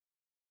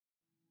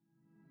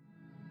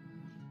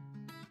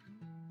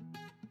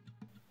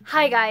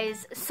Hi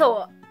guys,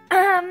 so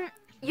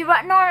you're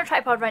not on a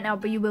tripod right now,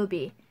 but you will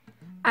be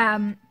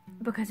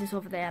because it's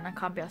over there and I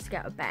can't be able to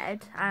get out of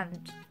bed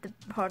and the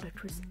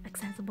product was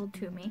accessible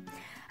to me.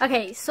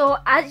 Okay, so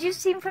as you've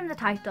seen from the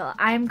title,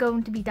 I'm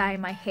going to be dyeing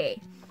my hair.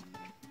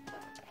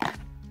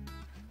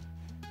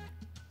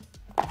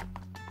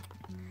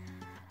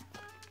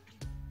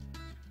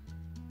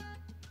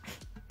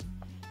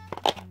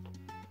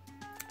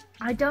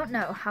 I don't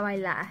know how I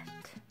let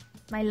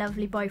my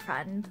lovely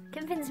boyfriend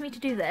convince me to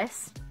do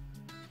this.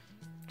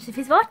 So if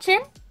he's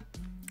watching,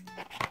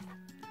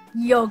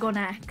 you'll go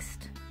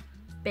next,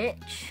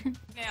 bitch.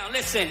 Now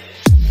listen.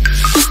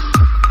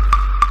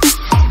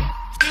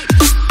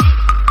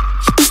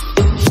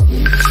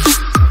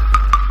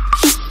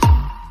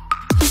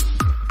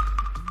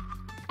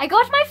 I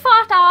got my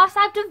fat ass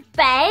out of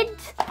bed.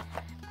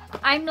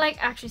 I'm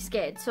like actually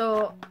scared,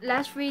 so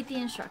let's read the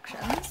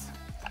instructions.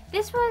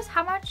 This was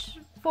how much?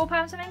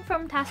 £4 something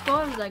from Tesco.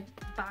 I was like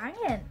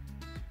banging.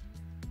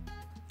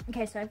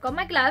 Okay, so I've got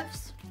my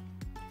gloves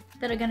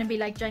that are gonna be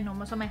like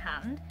ginormous on my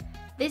hand.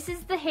 This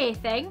is the hair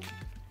thing.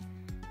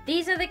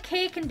 These are the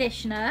hair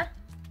conditioner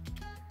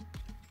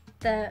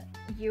that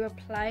you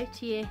apply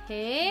to your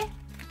hair.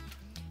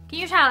 Can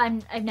you tell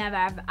I've never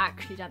ever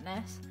actually done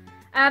this?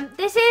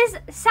 This is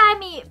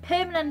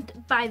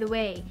semi-permanent, by the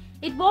way.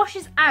 It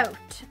washes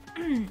out.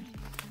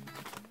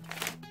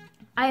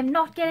 I am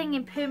not getting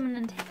a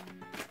permanent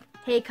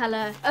hair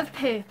colour of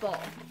purple.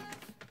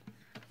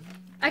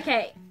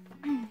 Okay.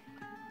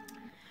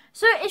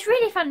 So it's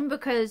really fun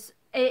because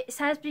it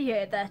says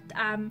here that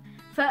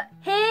for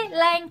hair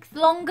length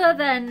longer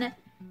than,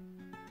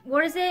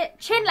 what is it,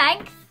 chin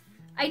length,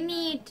 I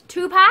need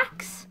 2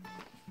 packs.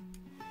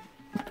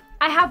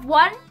 I have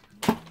 1.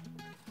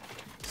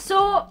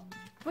 So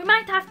we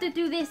might have to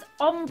do this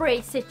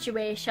ombre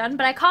situation,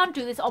 but I can't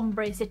do this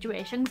ombre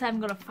situation because I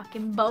haven't got a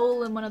fucking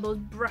bowl and one of those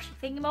brushy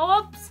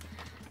thingamabobs.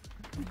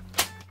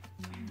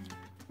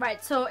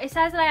 Right, so it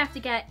says that I have to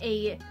get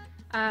a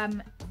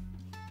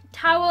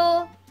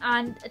towel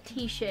and a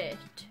t-shirt.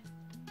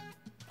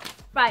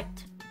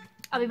 Right,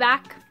 I'll be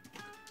back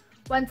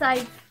once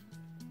I've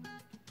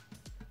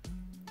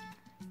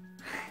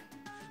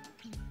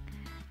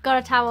got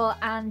a towel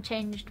and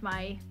changed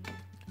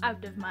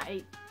out of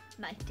my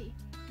nightie.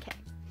 Okay,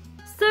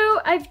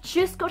 so I've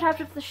just got out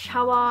of the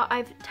shower.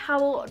 I've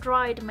towel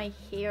dried my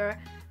hair.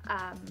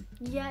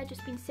 Yeah,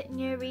 just been sitting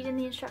here reading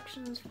the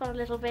instructions for a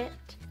little bit.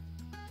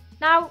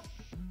 Now,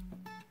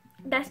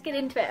 let's get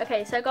into it.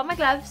 Okay, so I've got my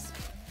gloves.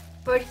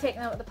 I've already taken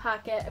them out of the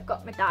packet. I've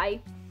got my dye.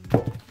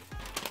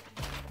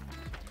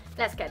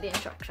 Let's get the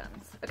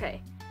instructions.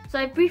 Okay, so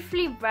I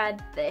briefly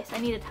read this. I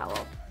need a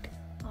towel.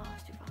 Oh,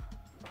 it's too far.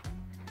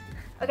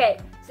 Okay,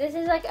 so this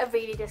is like a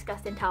really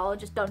disgusting towel.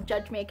 Just don't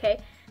judge me, okay?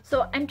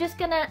 So I'm just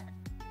gonna...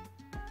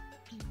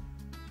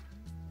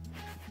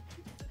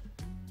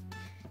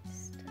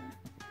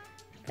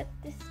 put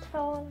this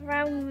towel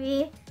around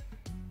me.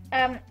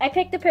 I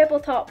picked the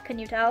purple top, can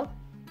you tell?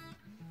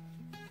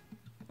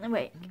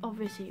 Wait,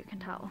 obviously you can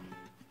tell.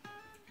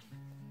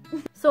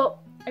 So,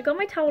 I got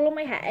my towel on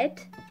my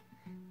head.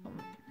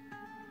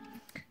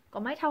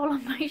 Got my towel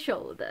on my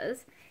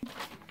shoulders.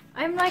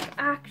 I'm like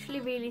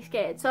actually really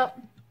scared. So,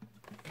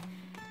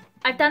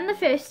 I've done the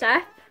first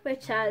step,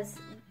 which says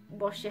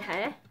wash your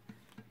hair.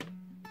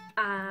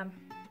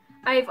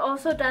 I've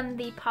also done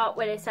the part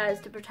where it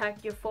says to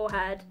protect your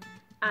forehead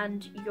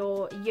and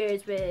your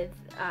ears with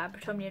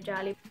petroleum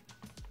jelly.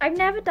 I've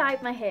never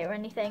dyed my hair or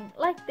anything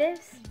like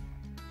this,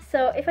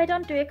 so if I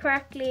don't do it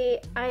correctly,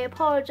 I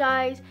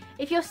apologise.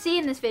 If you're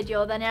seeing this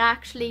video, then I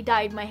actually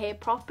dyed my hair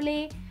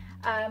properly.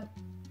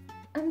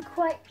 I'm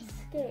quite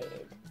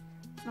scared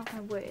it's not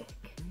gonna work.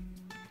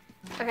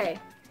 Okay,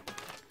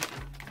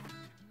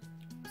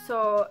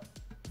 so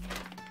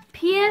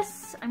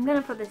pierce, I'm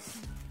gonna put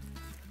this.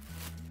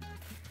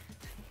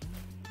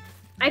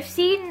 I've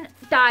seen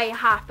dye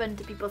happen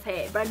to people's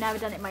hair, but I've never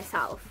done it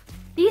myself.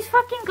 These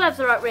fucking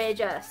gloves are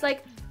outrageous.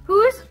 Like,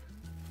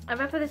 I've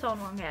put this on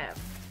wrong here.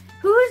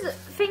 Whose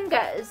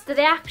fingers do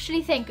they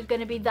actually think are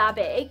gonna be that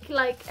big?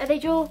 Like, are they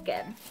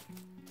joking?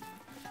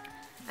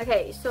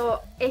 Okay,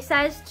 so it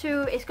says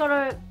it's got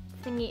a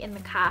thingy in the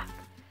cap.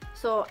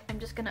 So I'm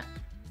just gonna,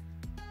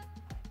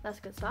 that's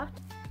a good start.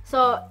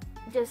 So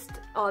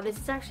oh, this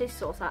is actually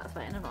so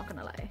satisfying, I'm not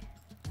gonna lie.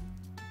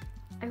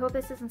 I hope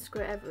this doesn't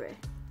screw it everywhere.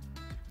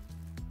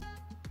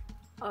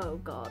 Oh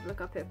god, look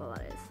how purple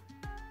that is.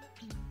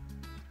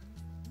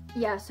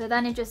 Yeah, so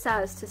then it just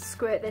says to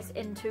squirt this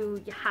into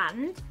your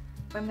hand.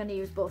 I'm going to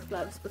use both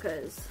gloves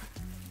because...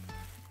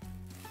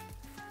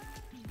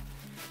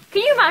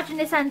 Can you imagine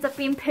this ends up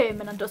being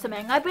permanent or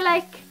something? I'd be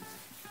like...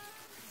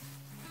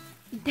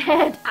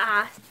 dead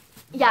ass.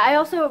 Yeah, I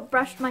also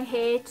brushed my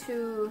hair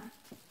to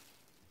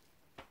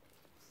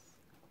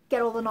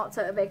get all the knots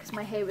out of it because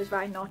my hair was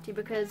very knotty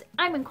because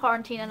I'm in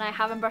quarantine and I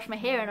haven't brushed my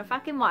hair in a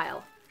fucking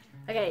while.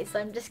 Okay, so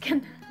I'm just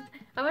gonna...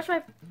 How much do I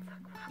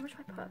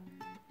put?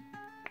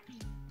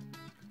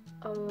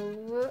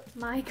 Oh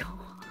my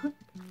god.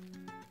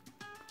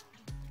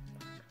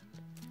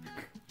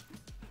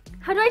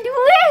 How do I do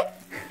it?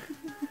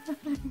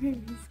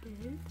 really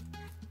scared.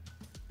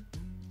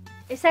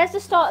 It says the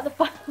start of the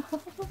fog.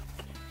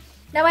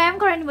 Now I haven't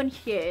got anyone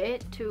here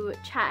to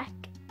check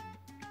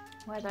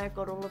whether I've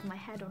got all of my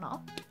head or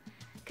not,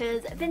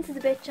 because Vince is a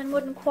bitch and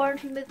wouldn't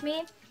quarantine with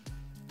me.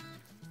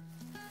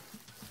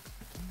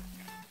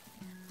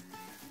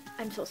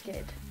 I'm so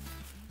scared.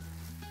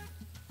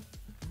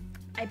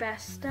 I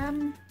best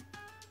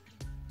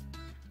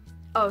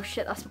oh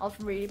shit, that smells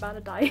really bad. I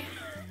die.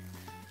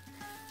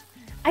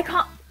 I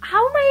can't.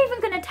 How am I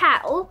even gonna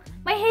tell?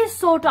 My hair's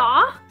so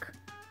dark.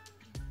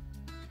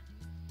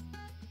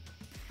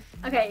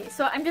 Okay,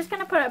 so I'm just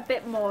gonna put a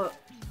bit more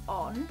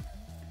on.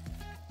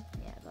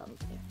 Yeah, that'll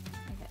do.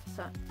 Okay,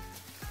 so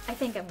I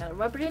think I'm gonna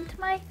rub it into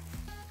my.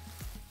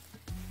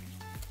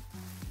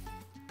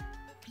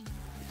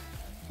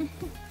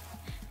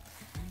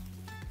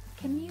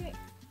 Can you? Is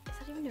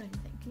that even doing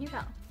anything? Can you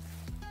tell?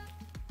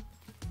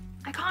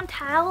 I can't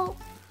tell.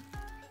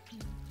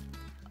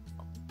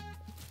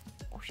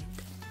 Oh shit.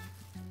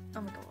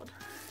 Oh my god.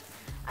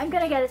 I'm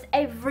gonna get this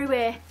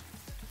everywhere.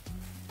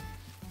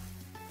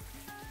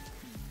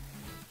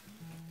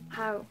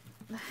 How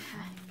the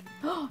heck?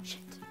 Oh shit.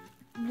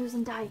 I'm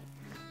losing dye.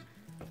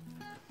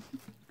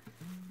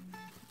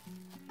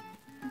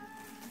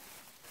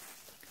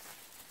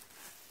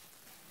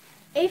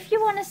 If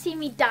you want to see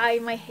me dye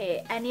my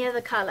hair any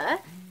other colour,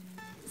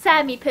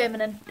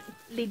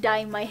 semi-permanently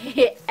dye my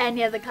hair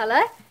any other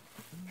colour,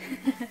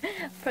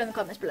 put in the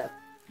comments below.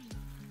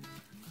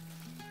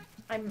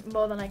 I'm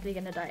more than likely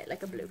going to dye it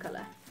like a blue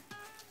colour.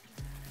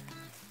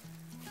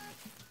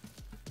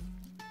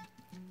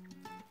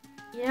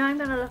 You know I'm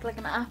going to look like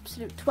an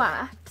absolute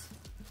twat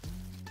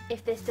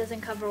if this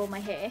doesn't cover all my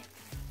hair.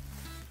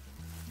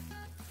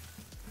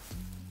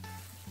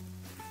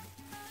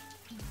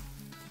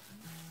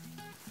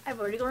 I've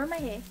already gone on my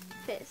hair.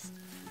 Face.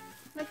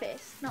 My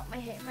face. Not my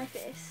hair, my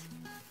face.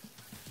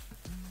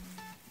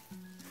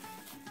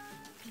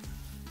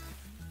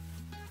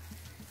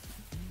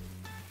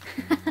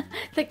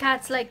 The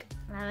cat's like,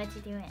 Mom, what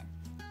you doing?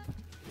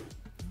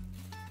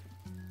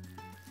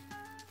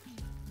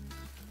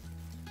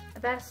 I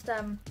best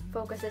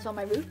focus this on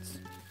my roots.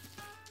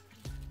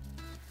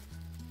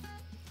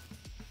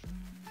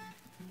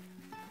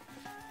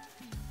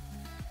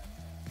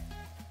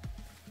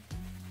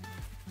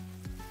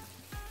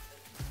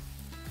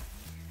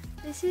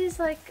 This is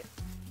like,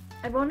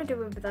 I want to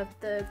do it without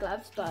the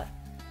gloves, but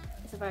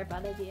it's a very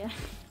bad idea.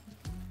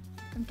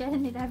 I'm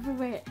getting it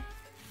everywhere.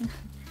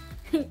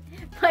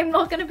 I'm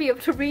not going to be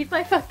able to read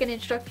my fucking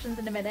instructions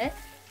in a minute.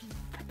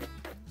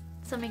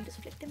 Something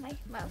just flicked in my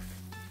mouth.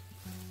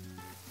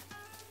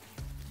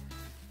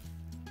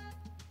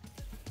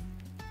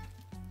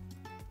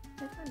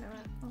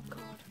 Oh god.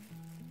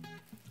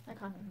 I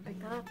can't even pick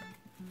that up.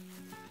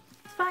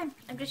 It's fine.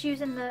 I'm just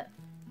using the...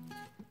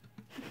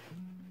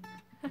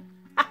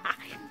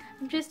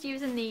 I'm just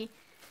using the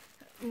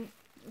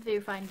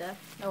viewfinder.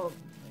 Oh,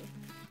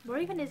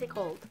 what even is it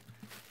called?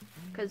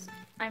 Because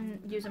I'm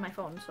using my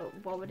phone, so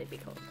what would it be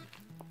called?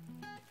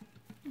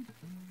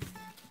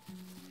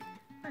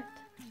 Right.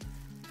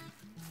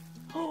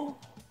 Oh!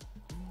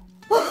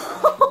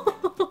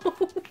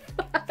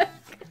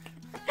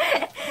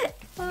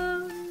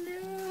 Oh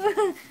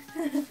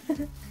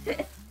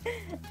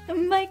no!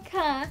 My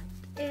cat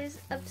is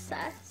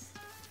obsessed.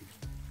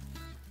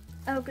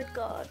 Oh good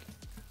god.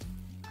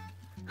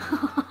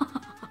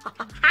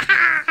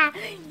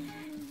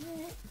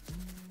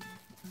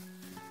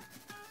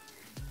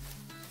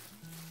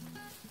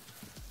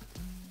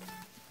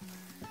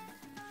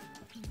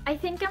 I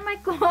think I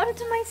might go on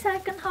to my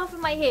second half of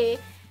my hair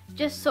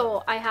just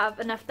so I have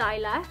enough dye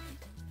left.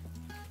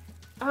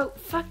 Oh,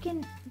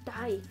 fucking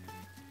dye.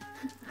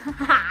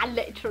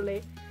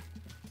 Literally.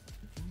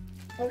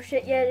 Oh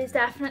shit, yeah, it is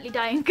definitely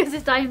dyeing because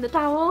it's dyeing the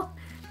towel.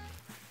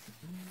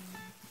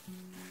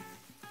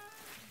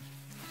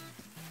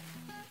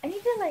 I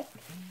need to like,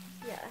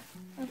 yeah,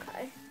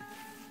 okay.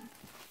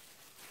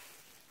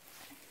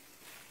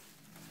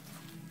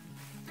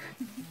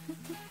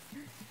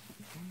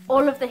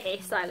 All of the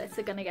hairstylists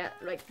are gonna get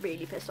like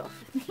really pissed off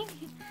with me.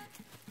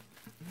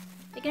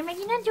 They're gonna make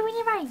you not doing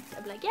it right.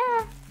 I'm like,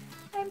 yeah,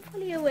 I'm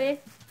fully aware.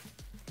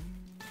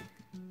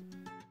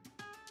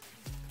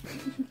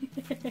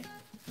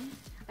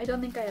 I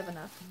don't think I have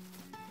enough.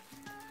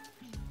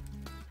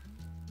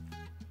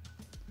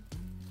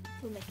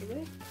 We'll make it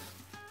work.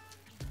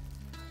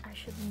 I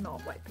should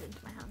not wipe it into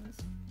my hands.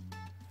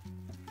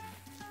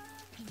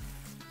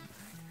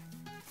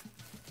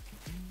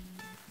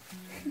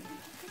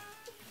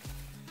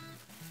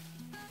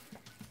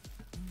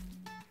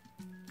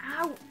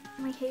 Ow!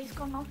 My hair's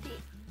gone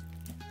naughty.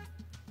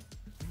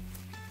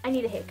 I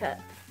need a haircut.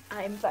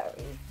 I'm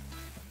very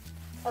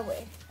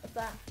aware of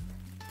that.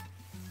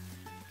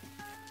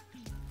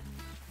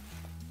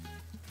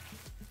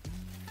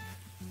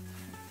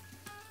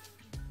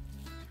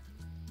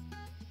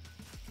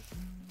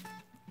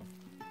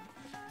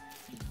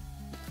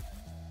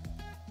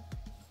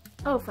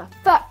 Oh, for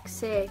fuck's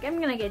sake,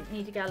 I'm gonna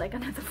need to get like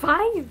another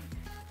 5.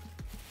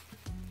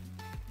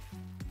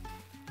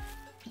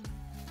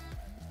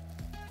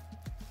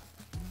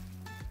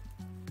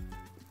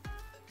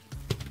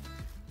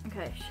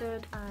 Okay,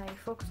 should I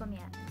focus on the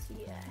ends?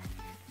 Yeah.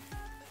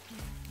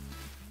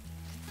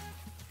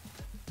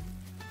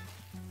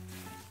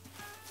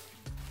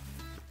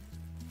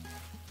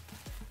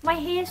 My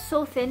hair is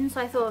so thin,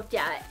 so I thought,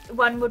 yeah,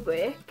 one would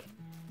work.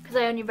 Because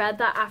I only read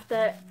that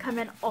after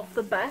coming off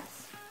the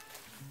bus.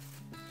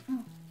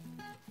 Oh.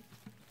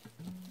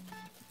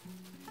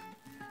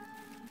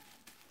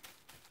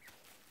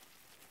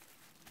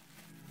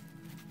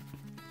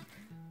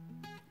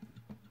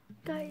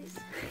 Guys.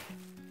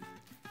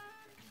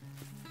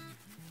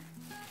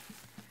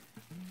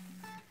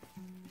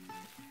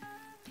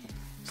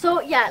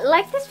 So yeah,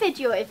 like this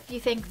video if you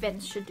think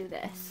Vince should do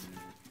this.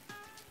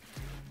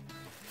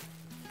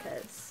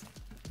 Because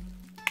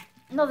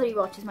not that he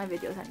watches my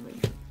videos anyway.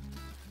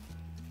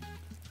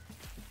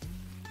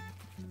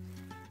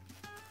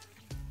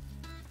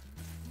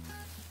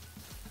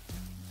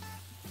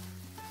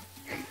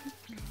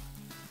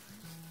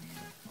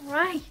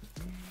 Right.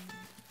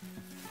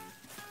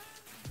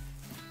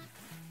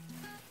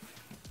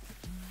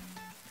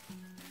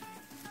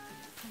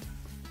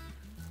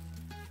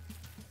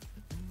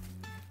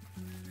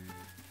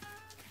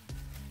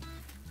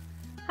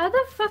 How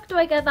the fuck do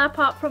I get that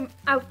part from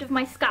out of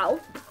my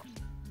scalp?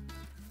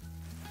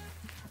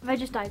 Have I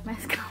just dyed my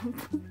scalp?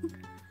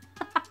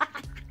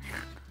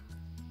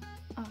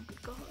 Oh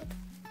good god.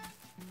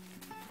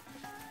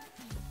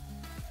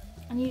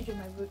 I need to do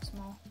my roots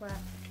more. Where?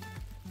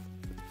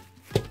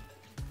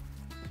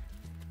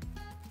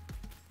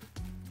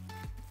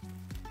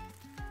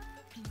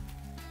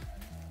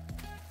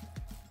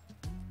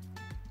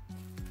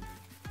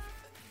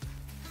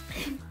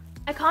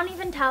 I can't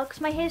even tell because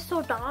my hair's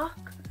so dark.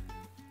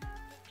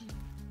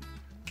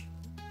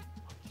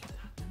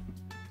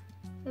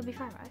 It'll be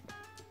fine, right?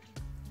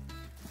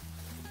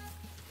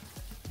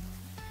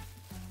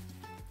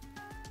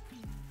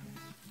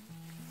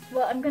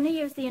 Well, I'm going to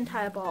use the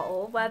entire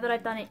bottle. Whether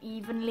I've done it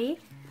evenly,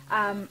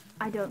 I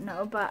don't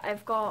know, but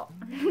I've got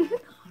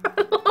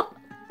a lot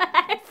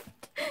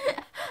left.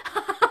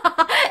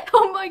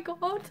 Oh my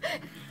god.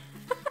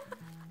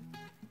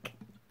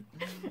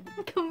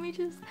 Can we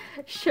just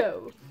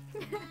show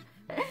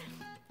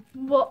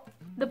what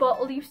the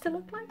bottle used to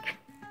look like?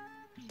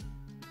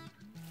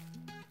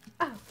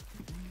 Oh.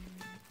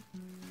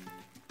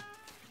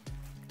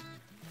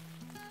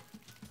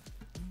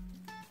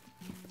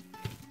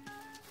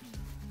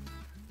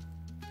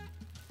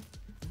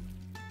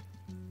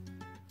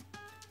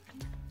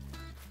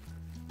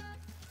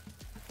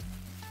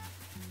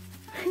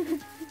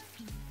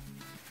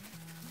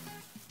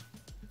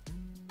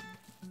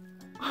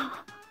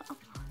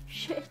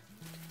 Shit.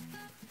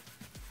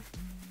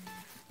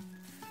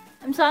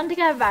 I'm starting to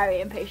get very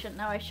impatient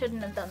now. I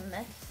shouldn't have done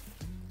this.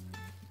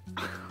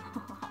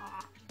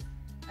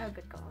 Oh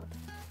good god.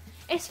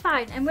 It's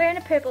fine. I'm wearing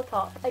a purple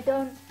top. I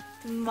don't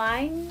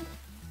mind.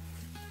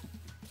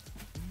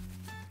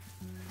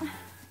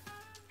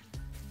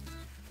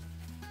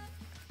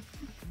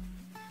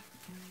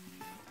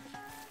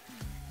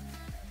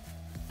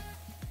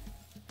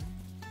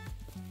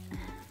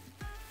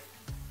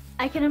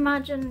 I can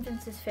imagine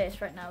Vince's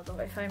face right now though,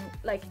 if I'm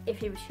like, if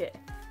he was shit.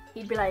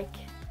 He'd be like,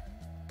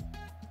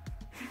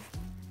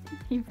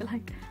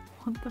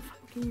 what the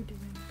fuck are you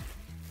doing?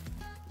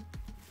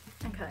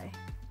 Okay.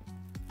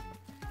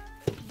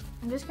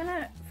 I'm just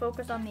gonna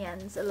focus on the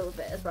ends a little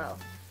bit as well,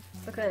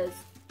 because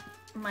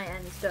my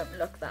ends don't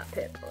look that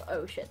purple.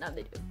 Oh shit, now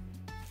they do.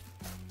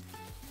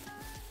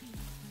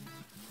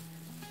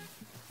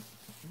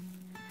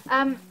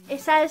 It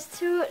says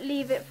to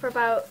leave it for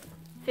about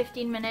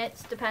 15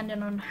 minutes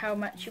depending on how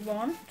much you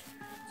want.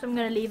 So I'm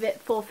going to leave it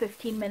for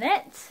 15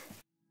 minutes.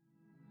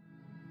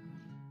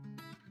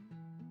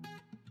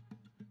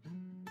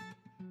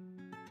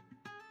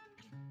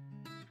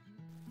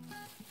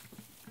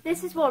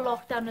 This is what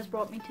lockdown has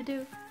brought me to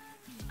do.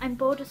 I'm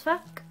bored as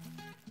fuck.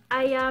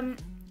 I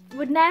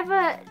would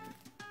never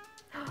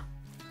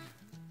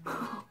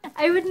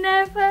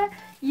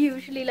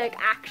usually like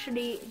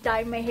actually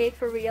dye my hair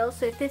for real,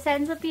 so if this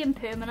ends up being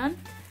permanent,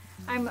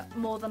 I'm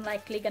more than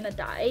likely gonna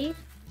die.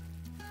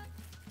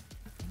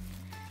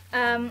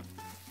 Can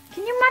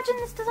you imagine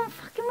this doesn't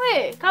fucking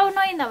work? How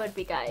annoying that would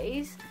be,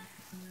 guys.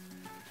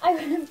 I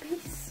wouldn't be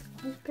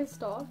so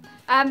pissed off.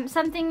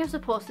 Something you're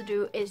supposed to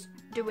do is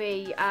do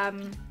a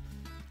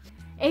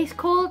it's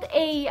called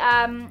a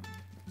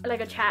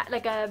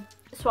like a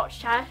swatch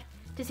check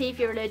to see if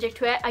you're allergic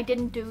to it. I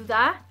didn't do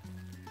that.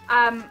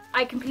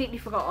 I completely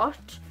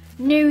forgot.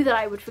 Knew that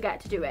I would forget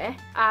to do it.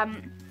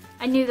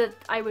 I knew that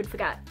I would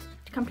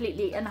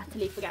completely and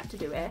utterly forget to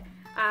do it.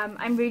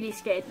 I'm really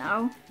scared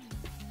now.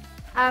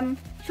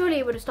 Surely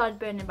it would have started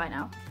burning by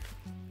now.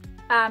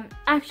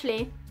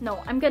 Actually,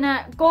 no, I'm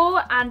gonna go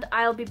and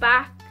I'll be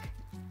back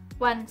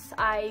once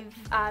I've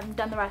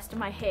done the rest of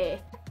my hair.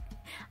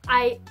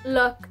 I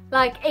look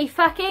like a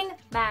fucking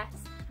mess.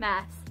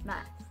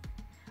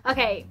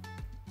 Okay.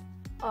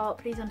 Oh,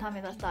 please don't tell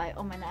me that's dye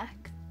on my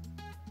neck.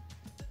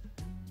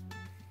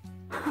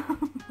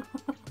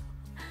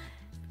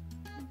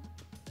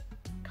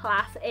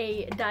 Class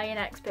A dyeing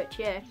expert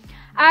here.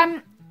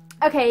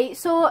 Okay,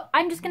 so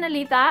I'm just gonna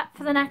leave that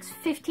for the next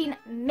 15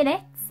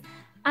 minutes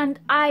and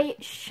I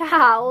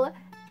shall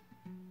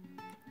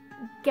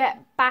get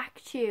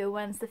back to you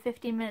once the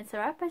 15 minutes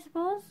are up, I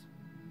suppose.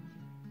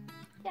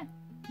 Yeah,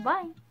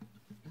 bye.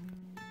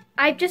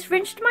 I've just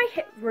rinsed my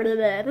hair.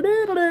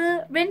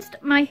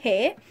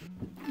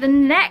 The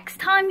next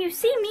time you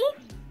see me,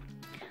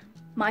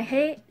 my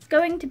hair is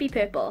going to be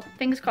purple.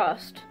 Fingers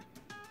crossed.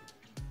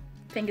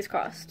 Fingers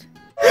crossed.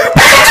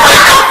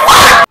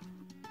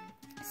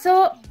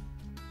 So,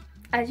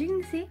 as you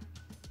can see,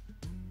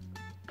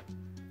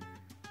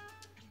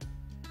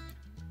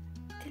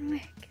 didn't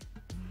work.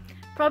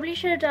 Probably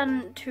should have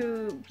done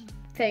 2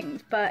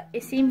 things, but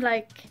it seemed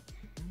like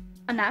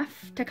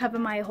enough to cover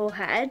my whole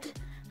head.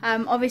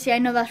 Obviously I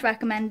know that's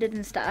recommended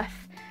and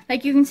stuff.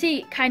 Like you can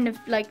see kind of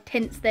like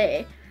tints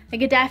there.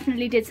 Like it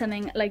definitely did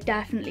something, like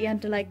definitely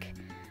under like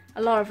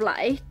a lot of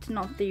light.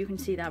 Not that you can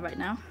see that right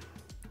now.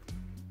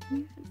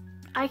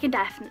 I can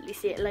definitely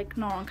see it, like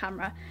not on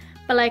camera.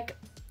 But like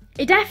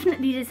it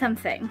definitely did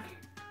something.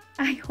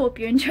 I hope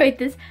you enjoyed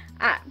this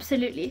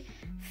absolutely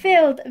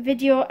filled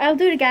video. I'll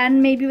do it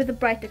again, maybe with a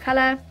brighter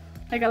colour.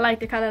 Like a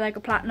lighter colour, like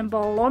a platinum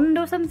blonde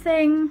or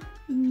something.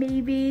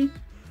 Maybe.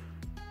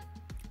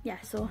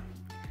 Yeah, so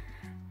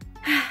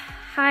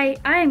hi,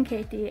 I am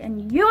Katie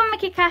and you are my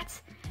Kit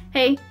Kat.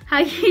 Hey, how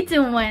you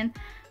doing?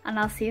 And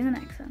I'll see you in the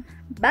next one.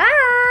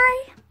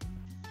 Bye!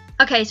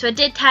 Okay, so it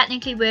did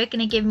technically work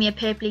and it gave me a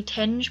purpley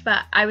tinge,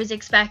 but I was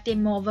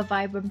expecting more of a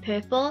vibrant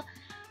purple.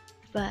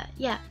 But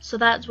yeah, so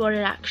that's what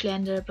it actually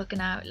ended up looking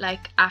out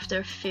like after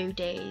a few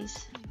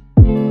days.